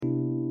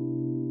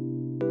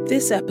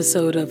This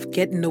episode of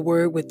Get in the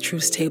Word with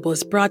Truth Table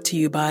is brought to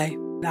you by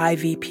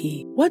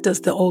IVP. What does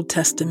the Old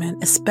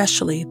Testament,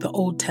 especially the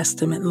Old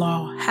Testament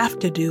law, have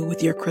to do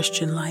with your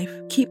Christian life?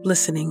 Keep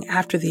listening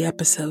after the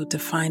episode to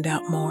find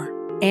out more.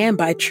 And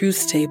by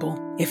Truth Table.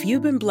 If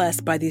you've been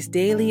blessed by these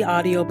daily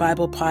audio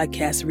Bible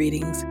podcast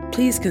readings,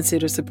 please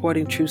consider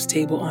supporting Truth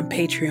Table on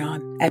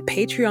Patreon at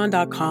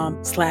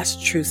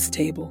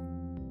patreon.com/truthstable.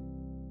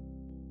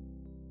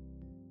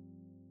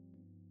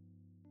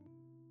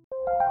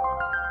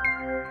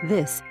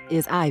 This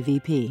is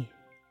IVP.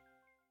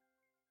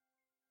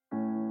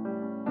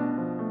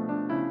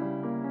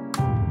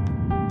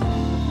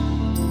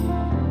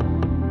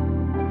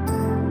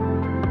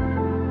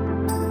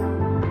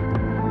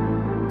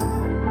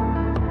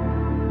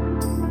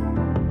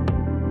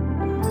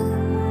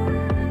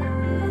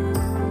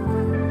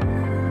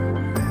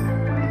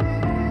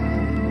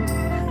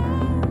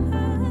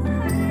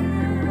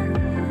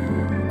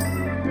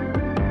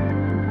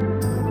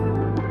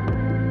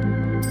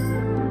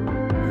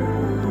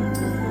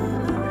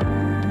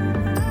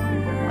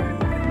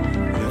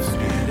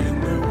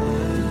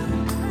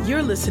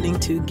 You're listening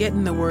to Get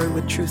in the Word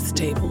with Truth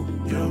Table.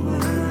 Your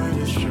word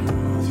is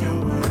truth,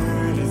 your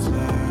word is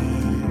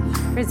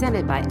life.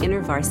 Presented by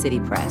InterVarsity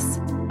Press.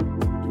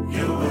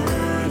 Your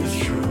word is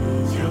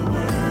truth, your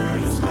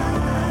word is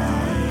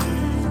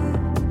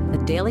life. A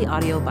daily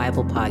audio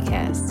Bible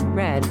podcast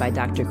read by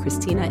Dr.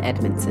 Christina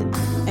Edmondson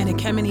And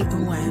Ekemini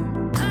Uwan.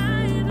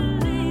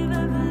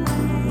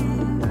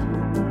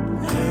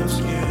 Let's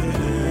get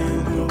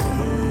in the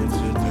word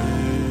today.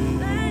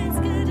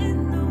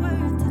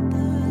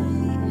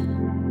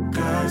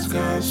 God's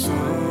got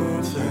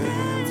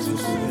something to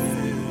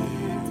say.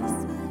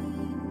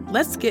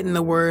 Let's get in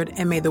the Word,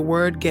 and may the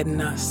Word get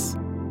in us.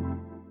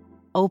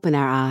 Open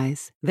our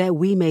eyes that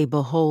we may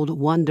behold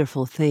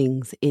wonderful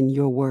things in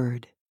your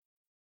word.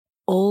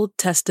 Old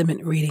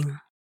Testament reading.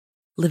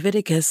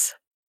 Leviticus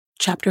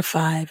chapter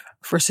 5,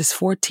 verses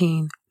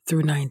 14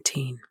 through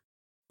 19.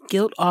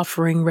 Guilt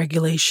offering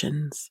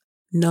regulations,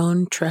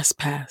 known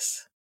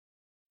trespass.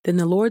 Then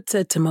the Lord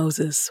said to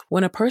Moses,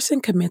 when a person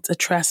commits a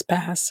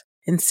trespass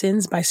and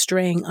sins by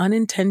straying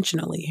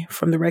unintentionally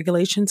from the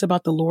regulations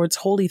about the Lord's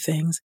holy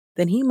things,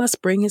 then he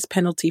must bring his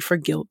penalty for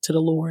guilt to the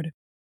Lord.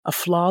 A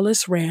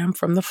flawless ram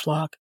from the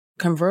flock,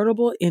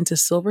 convertible into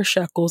silver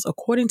shekels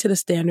according to the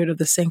standard of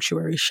the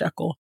sanctuary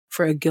shekel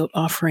for a guilt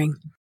offering.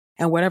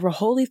 And whatever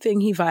holy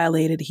thing he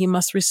violated, he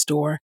must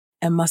restore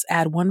and must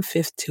add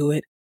 1/5 to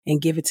it and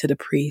give it to the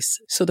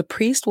priest. So the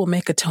priest will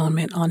make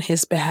atonement on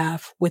his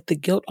behalf with the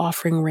guilt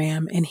offering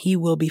ram, and he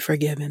will be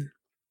forgiven.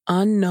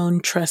 Unknown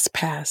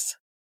trespass.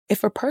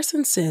 If a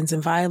person sins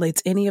and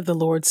violates any of the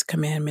Lord's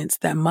commandments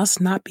that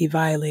must not be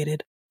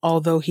violated,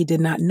 although he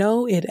did not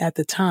know it at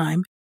the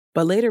time,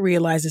 but later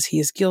realizes he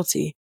is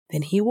guilty,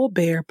 then he will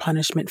bear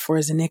punishment for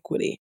his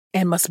iniquity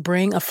and must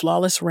bring a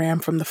flawless ram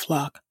from the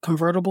flock,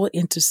 convertible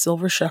into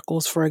silver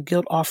shekels for a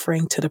guilt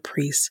offering to the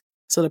priest.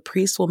 So the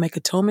priest will make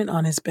atonement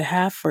on his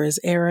behalf for his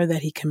error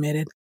that he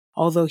committed,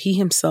 although he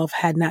himself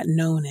had not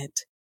known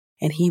it,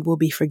 and he will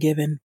be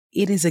forgiven.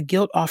 It is a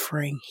guilt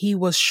offering. He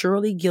was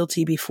surely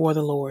guilty before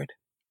the Lord.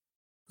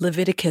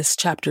 Leviticus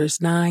chapters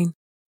 9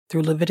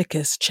 through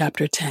Leviticus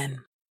chapter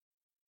 10.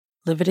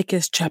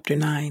 Leviticus chapter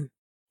 9.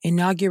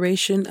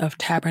 Inauguration of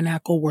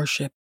Tabernacle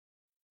Worship.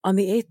 On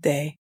the 8th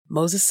day,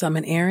 Moses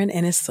summoned Aaron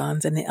and his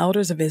sons and the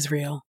elders of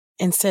Israel,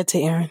 and said to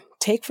Aaron,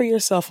 take for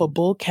yourself a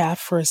bull calf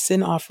for a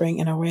sin offering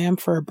and a ram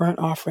for a burnt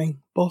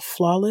offering, both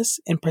flawless,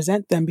 and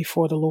present them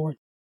before the Lord.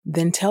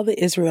 Then tell the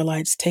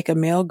Israelites, take a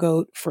male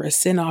goat for a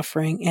sin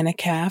offering, and a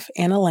calf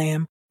and a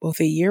lamb,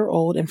 both a year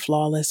old and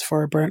flawless,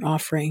 for a burnt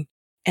offering,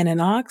 and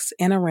an ox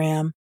and a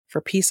ram for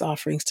peace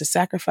offerings to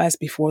sacrifice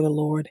before the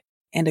Lord,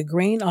 and a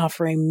grain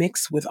offering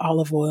mixed with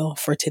olive oil,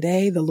 for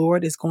today the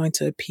Lord is going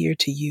to appear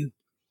to you.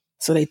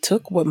 So they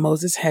took what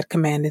Moses had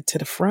commanded to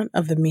the front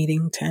of the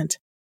meeting tent,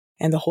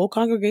 and the whole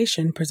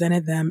congregation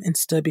presented them and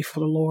stood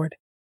before the Lord.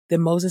 Then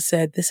Moses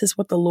said, this is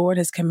what the Lord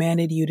has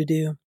commanded you to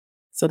do,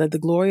 so that the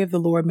glory of the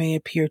Lord may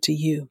appear to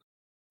you.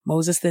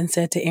 Moses then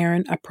said to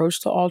Aaron,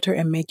 approach the altar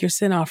and make your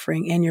sin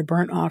offering and your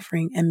burnt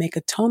offering, and make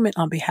atonement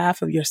on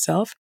behalf of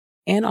yourself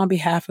and on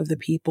behalf of the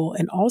people,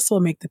 and also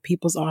make the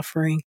people's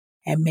offering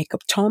and make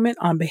atonement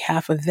on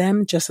behalf of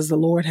them, just as the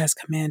Lord has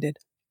commanded.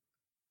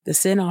 The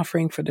sin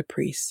offering for the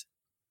priests.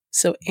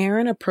 So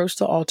Aaron approached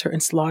the altar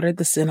and slaughtered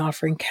the sin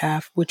offering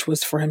calf, which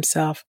was for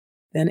himself.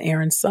 Then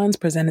Aaron's sons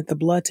presented the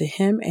blood to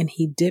him, and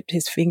he dipped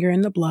his finger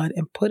in the blood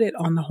and put it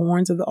on the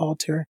horns of the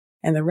altar,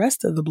 and the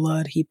rest of the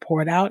blood he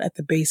poured out at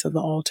the base of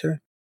the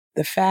altar.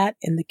 The fat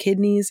and the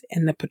kidneys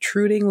and the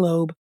protruding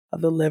lobe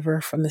of the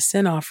liver from the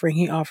sin offering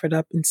he offered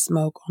up in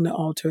smoke on the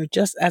altar,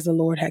 just as the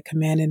Lord had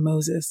commanded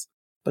Moses.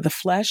 But the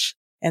flesh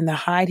and the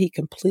hide he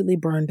completely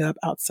burned up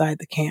outside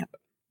the camp.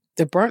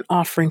 The burnt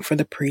offering for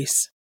the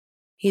priests.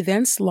 He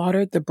then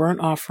slaughtered the burnt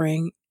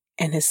offering,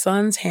 and his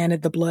sons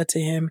handed the blood to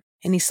him,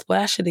 and he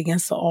splashed it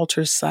against the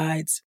altar's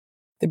sides.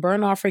 The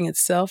burnt offering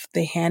itself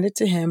they handed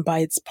to him by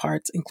its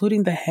parts,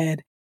 including the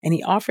head, and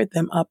he offered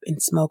them up in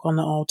smoke on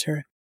the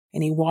altar.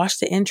 And he washed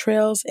the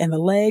entrails and the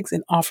legs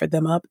and offered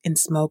them up in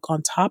smoke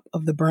on top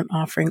of the burnt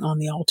offering on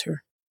the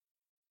altar.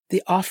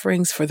 The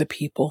offerings for the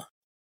people.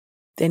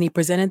 Then he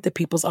presented the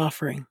people's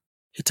offering.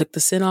 He took the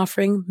sin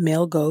offering,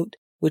 male goat,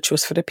 which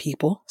was for the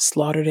people,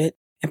 slaughtered it,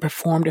 and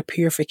performed a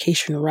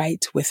purification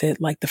rite with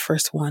it like the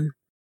first one.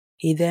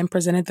 He then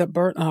presented the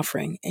burnt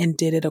offering and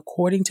did it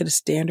according to the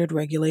standard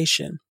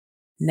regulation.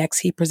 Next,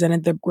 he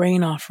presented the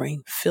grain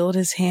offering, filled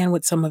his hand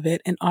with some of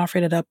it, and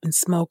offered it up in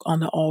smoke on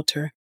the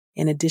altar,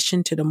 in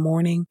addition to the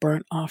morning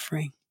burnt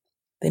offering.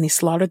 Then he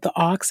slaughtered the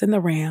ox and the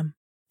ram,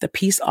 the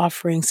peace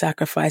offering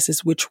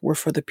sacrifices which were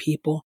for the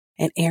people,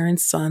 and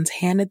Aaron's sons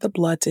handed the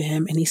blood to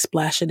him, and he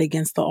splashed it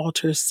against the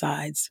altar's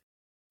sides.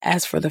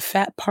 As for the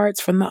fat parts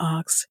from the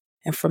ox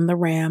and from the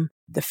ram,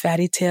 the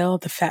fatty tail,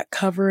 the fat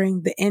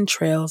covering, the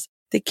entrails,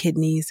 the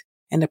kidneys,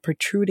 and the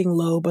protruding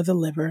lobe of the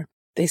liver,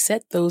 they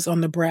set those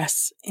on the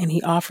breasts, and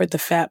he offered the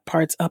fat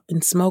parts up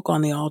in smoke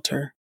on the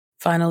altar.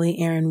 Finally,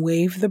 Aaron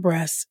waved the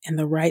breast and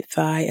the right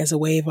thigh as a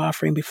wave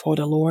offering before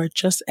the Lord,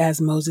 just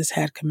as Moses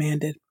had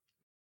commanded.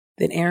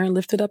 Then Aaron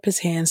lifted up his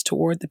hands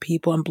toward the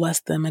people and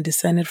blessed them, and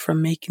descended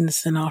from making the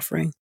sin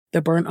offering,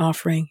 the burnt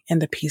offering,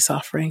 and the peace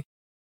offering.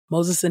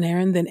 Moses and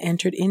Aaron then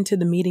entered into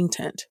the meeting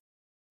tent.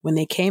 When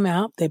they came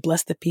out, they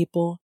blessed the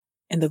people,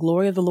 and the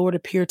glory of the Lord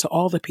appeared to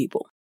all the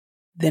people.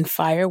 Then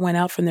fire went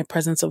out from the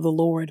presence of the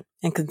Lord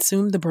and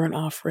consumed the burnt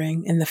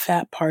offering and the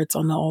fat parts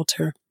on the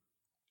altar.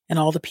 And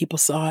all the people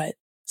saw it.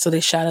 So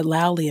they shouted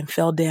loudly and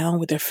fell down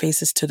with their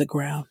faces to the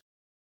ground.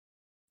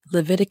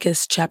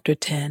 Leviticus chapter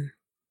 10.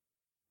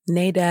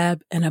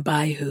 Nadab and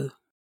Abihu.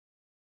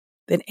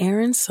 Then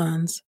Aaron's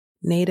sons,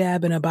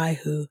 Nadab and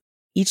Abihu,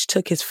 each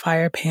took his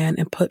fire pan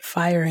and put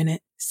fire in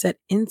it, set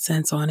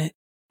incense on it,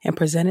 and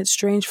presented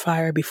strange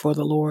fire before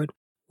the Lord,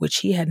 which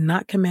he had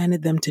not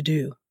commanded them to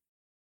do.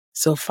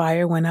 So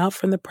fire went out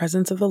from the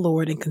presence of the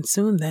Lord and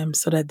consumed them,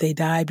 so that they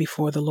died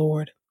before the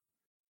Lord.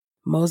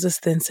 Moses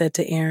then said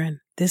to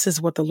Aaron, "This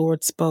is what the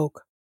Lord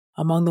spoke.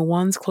 Among the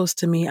ones close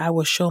to me I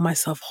will show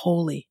myself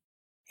holy,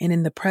 and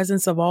in the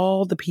presence of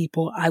all the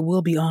people I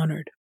will be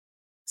honored."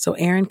 So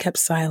Aaron kept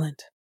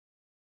silent.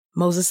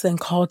 Moses then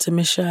called to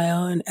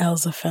Mishael and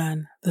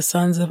Elzaphan, the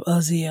sons of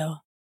Uzziel,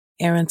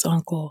 Aaron's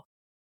uncle,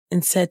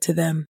 and said to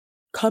them,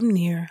 "Come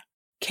near,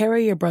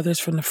 carry your brothers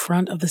from the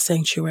front of the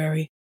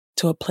sanctuary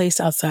to a place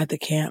outside the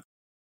camp."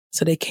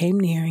 So they came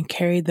near and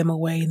carried them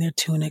away in their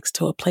tunics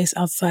to a place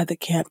outside the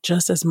camp,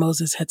 just as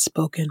Moses had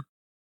spoken.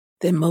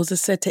 Then Moses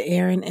said to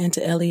Aaron and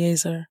to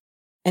Eleazar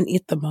and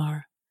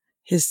Ithamar,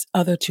 his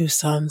other two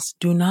sons,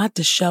 "Do not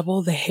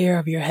dishevel the hair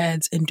of your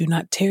heads, and do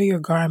not tear your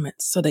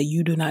garments, so that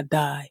you do not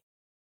die,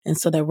 and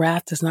so that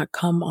wrath does not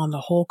come on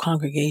the whole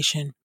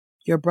congregation.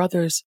 Your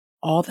brothers,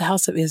 all the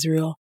house of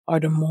Israel, are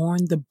to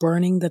mourn the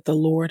burning that the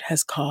Lord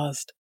has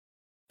caused.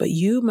 But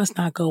you must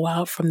not go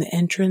out from the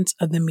entrance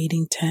of the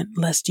meeting tent,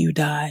 lest you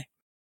die,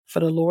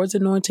 for the Lord's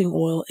anointing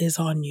oil is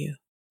on you."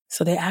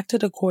 So they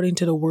acted according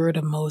to the word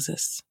of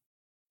Moses.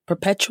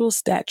 Perpetual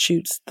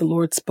statutes the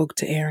Lord spoke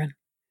to Aaron.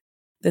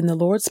 Then the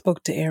Lord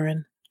spoke to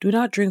Aaron, "Do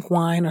not drink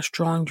wine or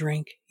strong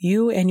drink,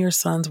 you and your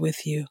sons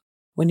with you,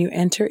 when you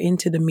enter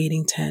into the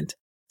meeting tent,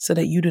 so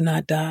that you do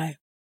not die.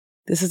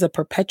 This is a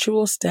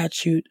perpetual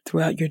statute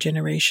throughout your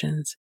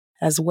generations,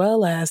 as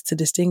well as to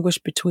distinguish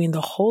between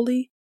the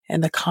holy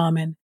and the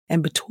common,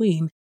 and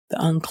between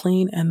the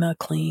unclean and the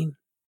clean,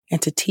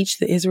 and to teach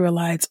the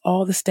Israelites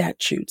all the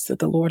statutes that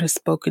the Lord has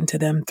spoken to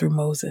them through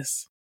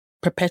Moses."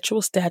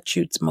 Perpetual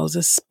statutes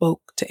Moses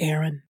spoke to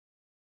Aaron.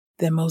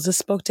 Then Moses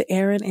spoke to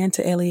Aaron and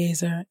to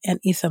Eleazar and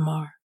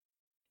Ithamar,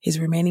 his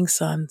remaining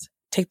sons,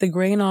 "Take the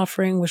grain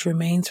offering which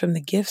remains from the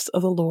gifts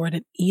of the Lord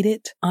and eat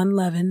it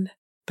unleavened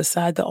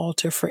beside the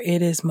altar, for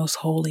it is most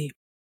holy.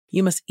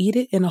 You must eat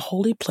it in a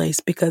holy place,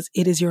 because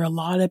it is your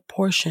allotted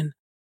portion,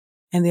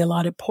 and the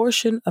allotted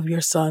portion of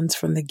your sons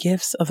from the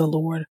gifts of the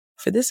Lord,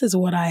 for this is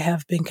what I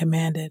have been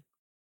commanded.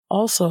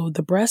 Also,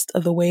 the breast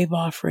of the wave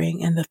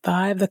offering and the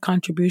thigh of the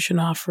contribution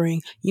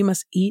offering you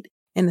must eat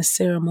in a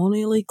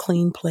ceremonially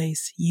clean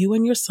place, you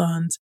and your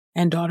sons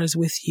and daughters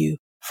with you,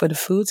 for the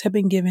foods have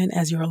been given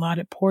as your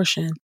allotted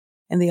portion,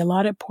 and the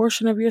allotted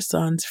portion of your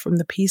sons from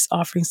the peace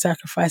offering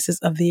sacrifices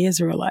of the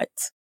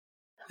Israelites.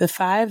 The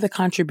thigh of the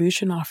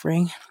contribution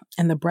offering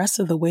and the breast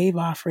of the wave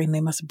offering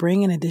they must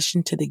bring in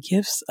addition to the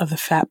gifts of the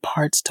fat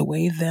parts to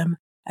wave them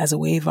as a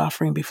wave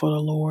offering before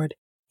the Lord,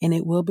 and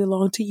it will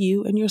belong to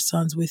you and your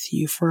sons with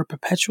you for a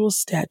perpetual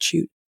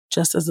statute,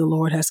 just as the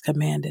Lord has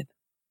commanded.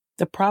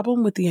 The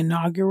problem with the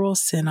inaugural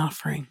sin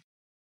offering.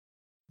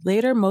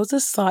 Later,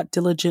 Moses sought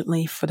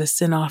diligently for the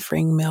sin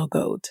offering male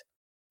goat,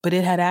 but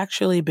it had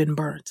actually been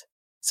burnt.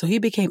 So he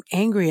became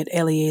angry at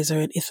Eleazar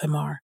and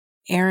Ithamar,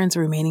 Aaron's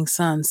remaining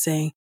sons,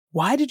 saying,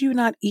 "Why did you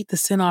not eat the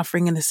sin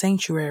offering in the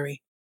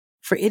sanctuary?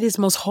 For it is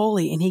most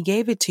holy, and he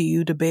gave it to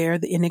you to bear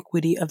the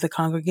iniquity of the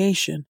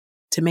congregation,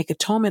 to make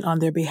atonement on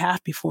their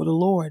behalf before the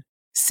Lord.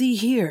 See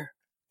here,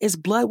 its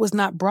blood was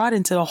not brought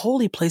into the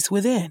holy place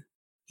within.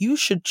 You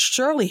should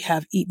surely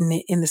have eaten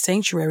it in the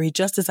sanctuary,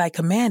 just as I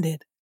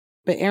commanded."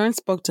 But Aaron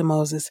spoke to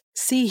Moses,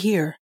 "See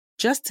here,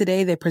 Just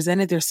today they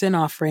presented their sin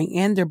offering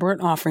and their burnt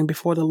offering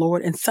before the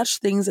Lord, and such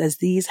things as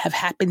these have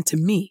happened to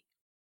me.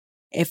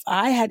 If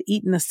I had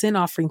eaten a sin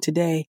offering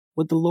today,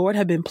 would the Lord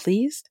have been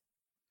pleased?"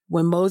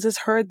 When Moses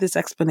heard this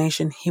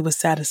explanation, he was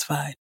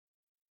satisfied.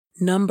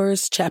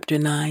 Numbers chapter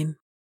 9,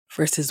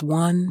 verses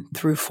 1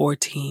 through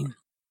 14.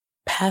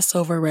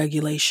 Passover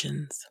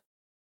regulations.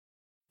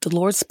 The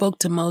Lord spoke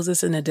to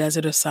Moses in the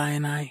desert of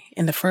Sinai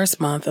in the first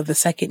month of the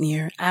second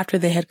year after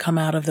they had come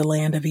out of the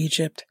land of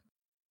Egypt.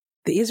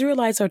 The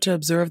Israelites are to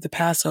observe the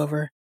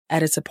Passover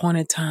at its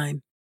appointed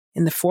time.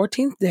 In the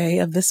 14th day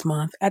of this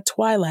month at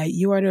twilight,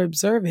 you are to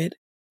observe it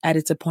at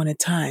its appointed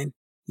time.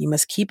 You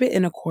must keep it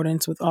in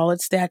accordance with all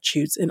its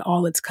statutes and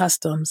all its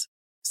customs.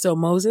 So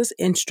Moses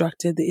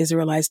instructed the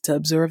Israelites to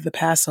observe the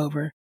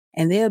Passover,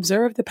 and they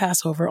observed the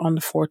Passover on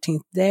the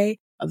 14th day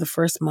of the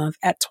first month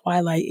at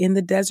twilight in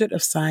the desert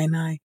of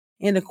Sinai,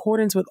 in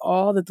accordance with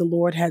all that the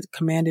Lord had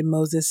commanded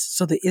Moses,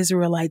 so the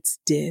Israelites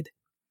did.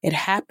 It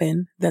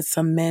happened that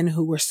some men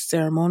who were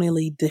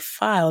ceremonially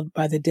defiled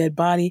by the dead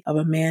body of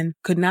a man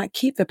could not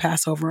keep the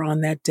Passover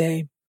on that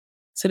day.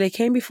 So they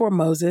came before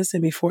Moses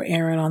and before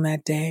Aaron on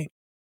that day.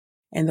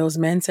 And those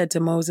men said to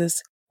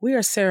Moses, "We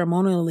are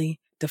ceremonially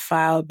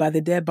defiled by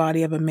the dead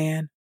body of a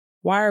man.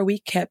 Why are we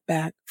kept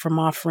back from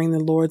offering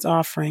the Lord's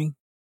offering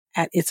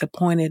at its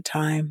appointed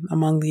time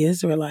among the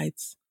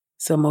Israelites?"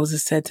 So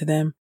Moses said to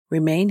them,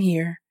 "Remain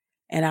here,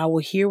 and I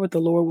will hear what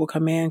the Lord will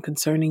command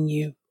concerning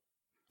you."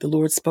 The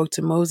Lord spoke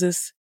to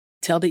Moses,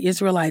 "Tell the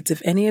Israelites,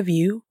 if any of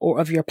you or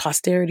of your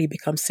posterity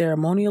become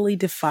ceremonially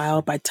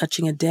defiled by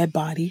touching a dead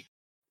body,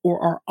 or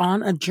are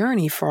on a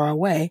journey far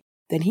away,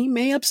 then he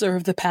may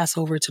observe the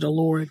Passover to the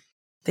Lord.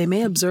 They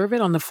may observe it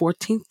on the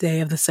 14th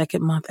day of the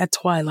second month at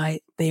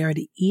twilight. They are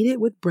to eat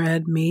it with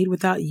bread made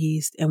without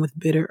yeast and with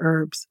bitter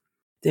herbs.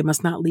 They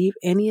must not leave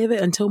any of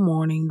it until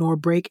morning, nor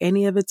break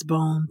any of its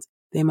bones.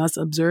 They must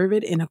observe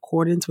it in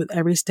accordance with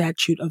every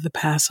statute of the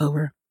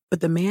Passover. But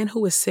the man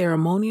who is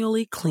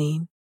ceremonially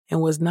clean and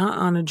was not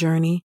on a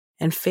journey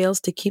and fails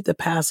to keep the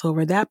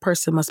Passover, that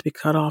person must be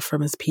cut off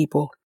from his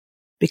people,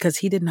 because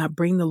he did not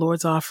bring the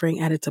Lord's offering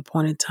at its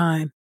appointed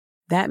time.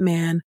 That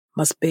man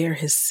must bear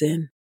his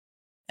sin.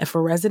 If a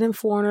resident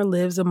foreigner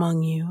lives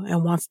among you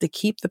and wants to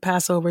keep the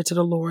Passover to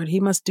the Lord, he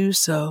must do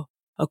so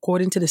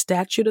according to the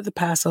statute of the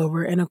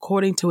Passover and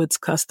according to its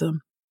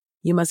custom.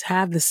 You must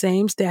have the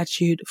same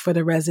statute for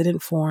the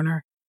resident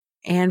foreigner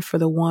and for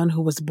the one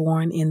who was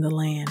born in the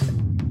land.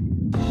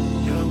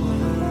 Your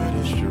word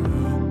is true.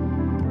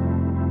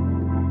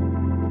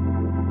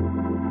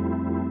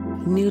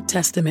 New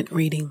Testament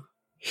reading.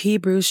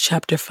 Hebrews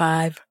chapter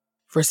 5,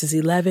 verses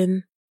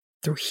 11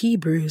 through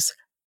Hebrews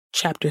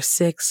chapter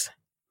 6,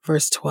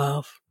 verse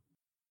 12.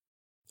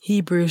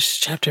 Hebrews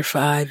chapter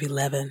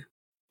 5:11.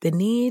 The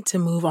need to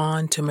move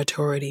on to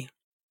maturity.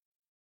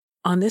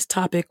 On this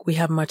topic, we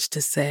have much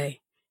to say,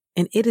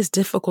 and it is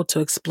difficult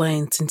to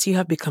explain since you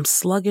have become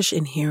sluggish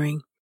in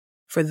hearing.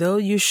 For though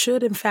you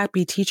should in fact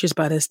be teachers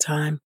by this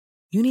time,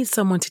 you need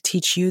someone to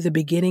teach you the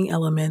beginning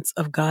elements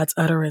of God's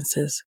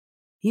utterances.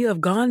 You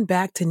have gone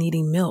back to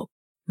needing milk,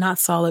 not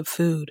solid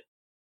food.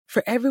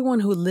 For everyone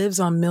who lives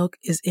on milk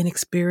is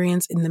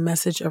inexperienced in the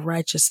message of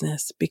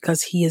righteousness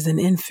because he is an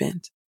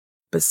infant.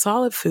 But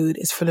solid food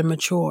is for the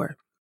mature,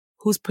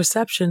 whose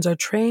perceptions are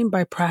trained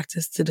by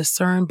practice to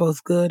discern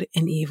both good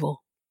and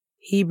evil.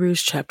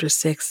 Hebrews chapter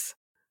 6,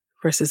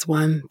 verses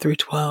 1 through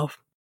 12.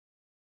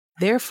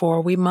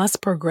 Therefore, we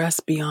must progress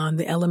beyond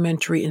the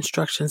elementary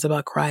instructions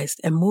about Christ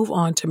and move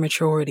on to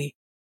maturity,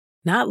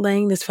 not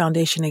laying this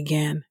foundation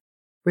again,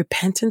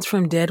 repentance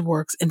from dead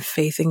works and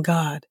faith in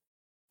God,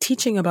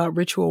 teaching about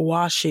ritual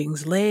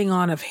washings, laying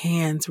on of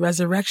hands,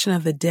 resurrection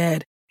of the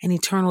dead, and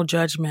eternal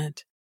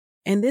judgment.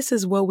 And this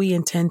is what we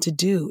intend to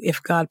do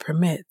if God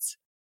permits.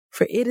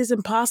 For it is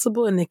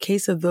impossible in the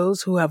case of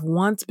those who have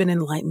once been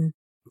enlightened,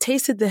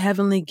 tasted the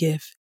heavenly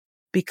gift,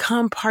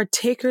 become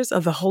partakers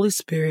of the Holy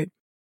Spirit,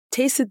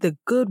 tasted the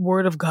good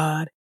word of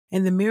God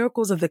and the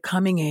miracles of the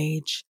coming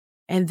age,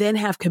 and then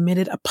have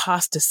committed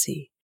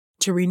apostasy,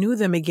 to renew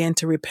them again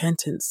to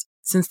repentance,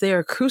 since they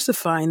are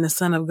crucifying the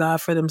Son of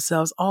God for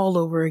themselves all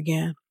over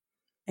again,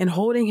 and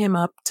holding him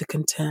up to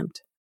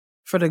contempt.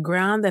 For the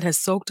ground that has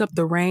soaked up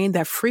the rain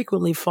that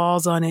frequently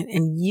falls on it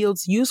and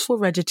yields useful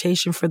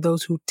vegetation for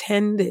those who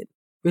tend it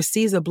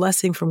receives a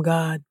blessing from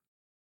God.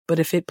 But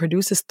if it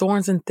produces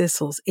thorns and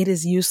thistles, it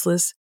is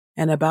useless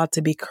and about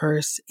to be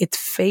cursed. Its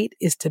fate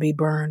is to be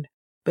burned.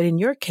 But in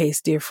your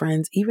case, dear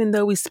friends, even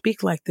though we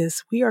speak like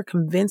this, we are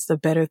convinced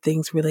of better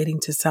things relating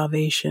to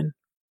salvation.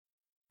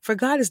 For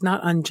God is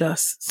not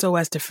unjust so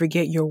as to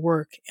forget your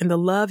work and the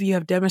love you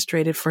have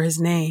demonstrated for his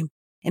name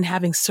in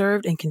having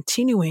served and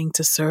continuing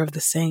to serve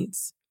the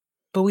saints.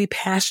 But we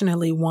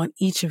passionately want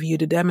each of you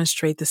to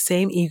demonstrate the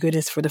same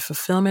eagerness for the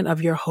fulfillment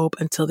of your hope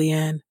until the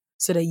end,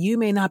 so that you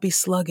may not be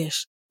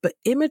sluggish, but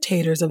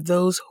imitators of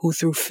those who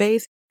through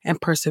faith and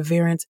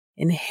perseverance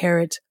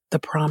inherit the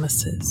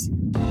promises.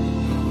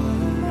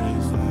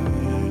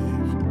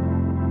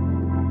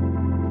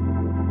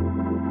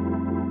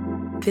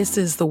 This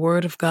is the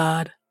word of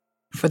God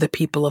for the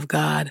people of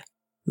God.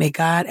 May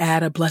God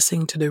add a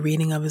blessing to the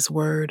reading of his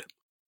word.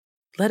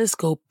 Let us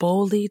go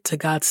boldly to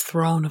God's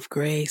throne of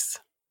grace.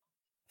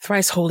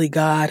 Thrice holy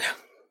God,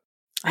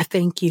 I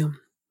thank you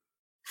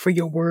for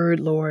your word,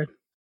 Lord.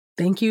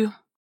 Thank you,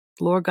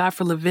 Lord God,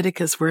 for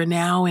Leviticus. We're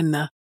now in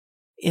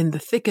the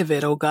thick of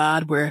it, oh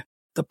God, where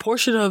the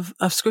portion of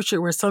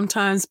scripture where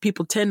sometimes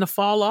people tend to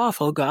fall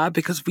off, oh God,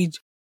 because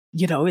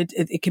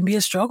it can be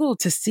a struggle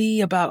to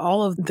see about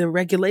all of the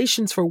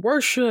regulations for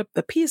worship,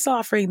 the peace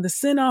offering, the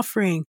sin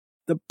offering,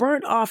 the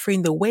burnt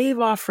offering, the wave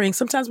offering.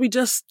 Sometimes we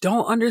just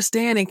don't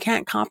understand and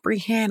can't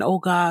comprehend, oh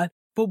God.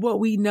 But what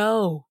we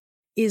know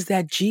is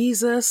that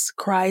Jesus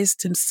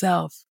Christ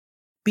himself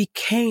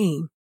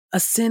became a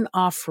sin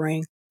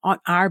offering on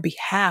our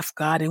behalf,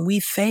 God. And we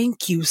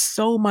thank you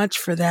so much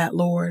for that,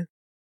 Lord,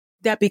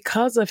 that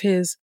because of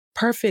his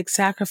perfect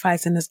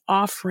sacrifice and his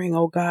offering,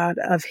 oh God,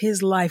 of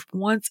his life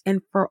once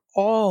and for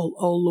all,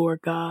 oh Lord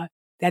God,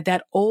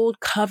 that old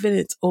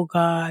covenant, oh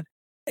God,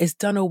 is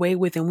done away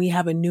with and we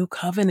have a new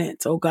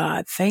covenant, oh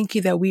God. Thank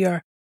you that we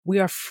are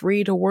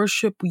free to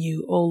worship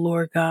you, oh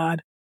Lord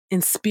God,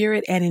 in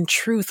spirit and in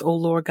truth, oh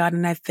Lord God.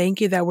 And I thank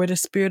you that where the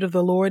Spirit of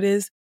the Lord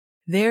is,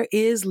 there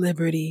is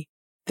liberty.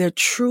 There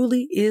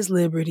truly is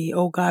liberty,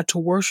 oh God, to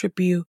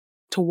worship you,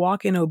 to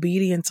walk in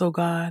obedience, oh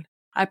God.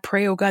 I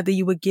pray, oh God, that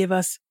you would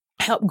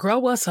help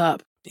grow us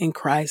up in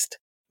Christ.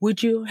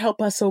 Would you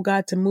help us, oh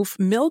God, to move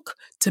milk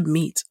to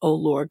meat, oh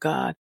Lord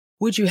God?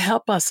 Would you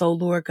help us, oh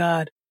Lord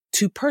God,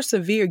 to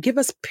persevere? Give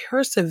us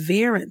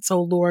perseverance,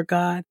 oh Lord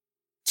God,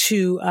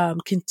 to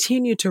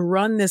continue to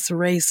run this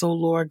race, oh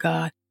Lord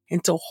God,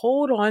 and to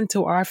hold on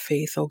to our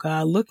faith, oh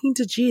God, looking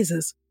to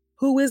Jesus,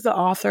 who is the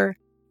author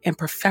and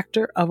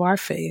perfecter of our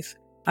faith.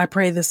 I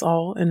pray this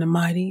all in the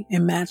mighty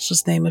and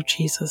matchless name of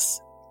Jesus.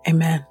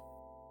 Amen.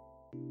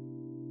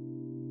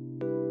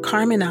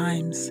 Carmen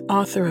Imes,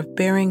 author of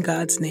Bearing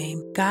God's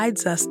Name,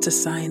 guides us to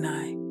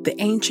Sinai, the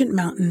ancient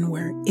mountain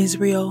where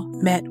Israel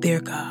met their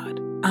God.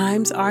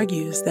 Imes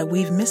argues that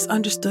we've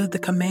misunderstood the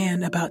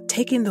command about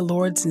taking the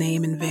Lord's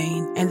name in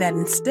vain, and that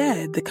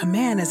instead the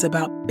command is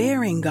about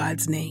bearing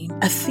God's name,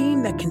 a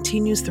theme that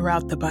continues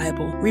throughout the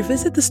Bible.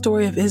 Revisit the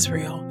story of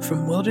Israel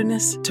from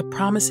wilderness to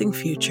promising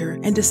future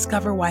and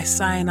discover why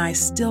Sinai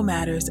still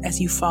matters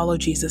as you follow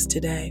Jesus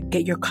today.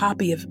 Get your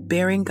copy of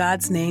Bearing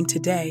God's Name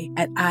today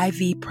at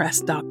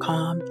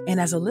ivpress.com.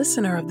 And as a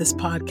listener of this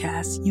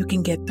podcast, you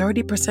can get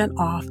 30%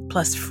 off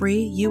plus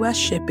free U.S.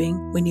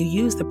 shipping when you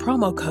use the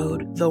promo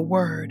code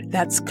THEWORD.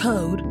 That's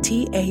code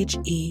THEWORD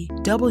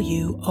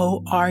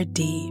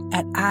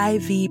at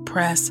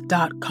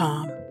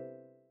ivpress.com.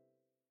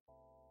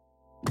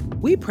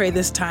 We pray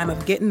this time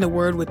of Getting the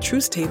Word with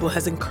Truth Table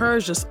has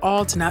encouraged us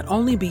all to not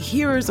only be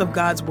hearers of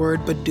God's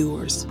Word, but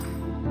doers.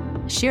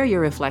 Share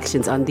your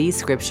reflections on these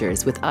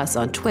scriptures with us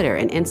on Twitter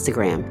and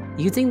Instagram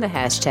using the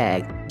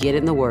hashtag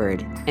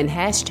 #GetInTheWord and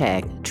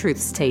hashtag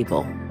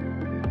 #TruthsTable.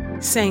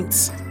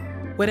 Saints,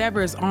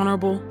 whatever is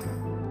honorable,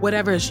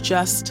 whatever is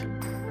just,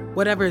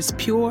 whatever is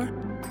pure,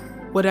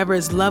 whatever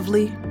is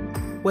lovely,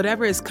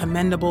 whatever is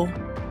commendable,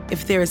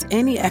 if there is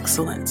any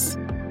excellence,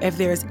 if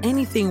there is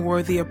anything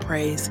worthy of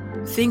praise,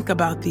 think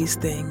about these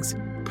things,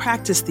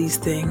 practice these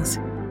things,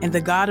 and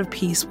the God of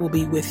peace will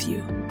be with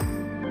you.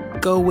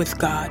 Go with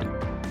God.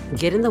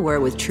 Get in the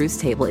Word with Truth's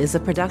Table is a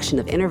production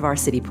of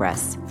InterVarsity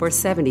Press. For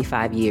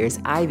 75 years,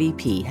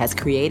 IVP has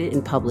created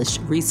and published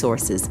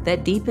resources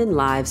that deepen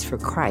lives for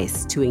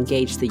Christ to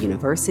engage the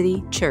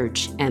university,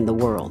 church, and the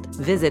world.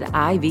 Visit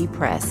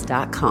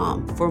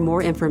ivpress.com for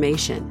more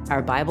information.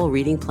 Our Bible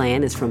reading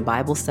plan is from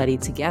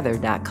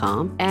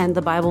BibleStudyTogether.com, and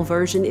the Bible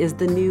version is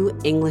the new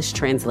English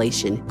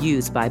translation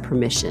used by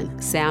permission.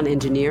 Sound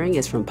engineering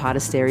is from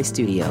Podastery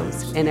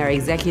Studios, and our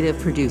executive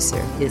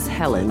producer is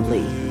Helen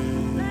Lee.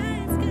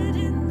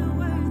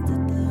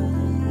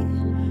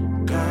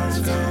 God's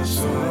got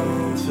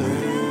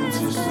something.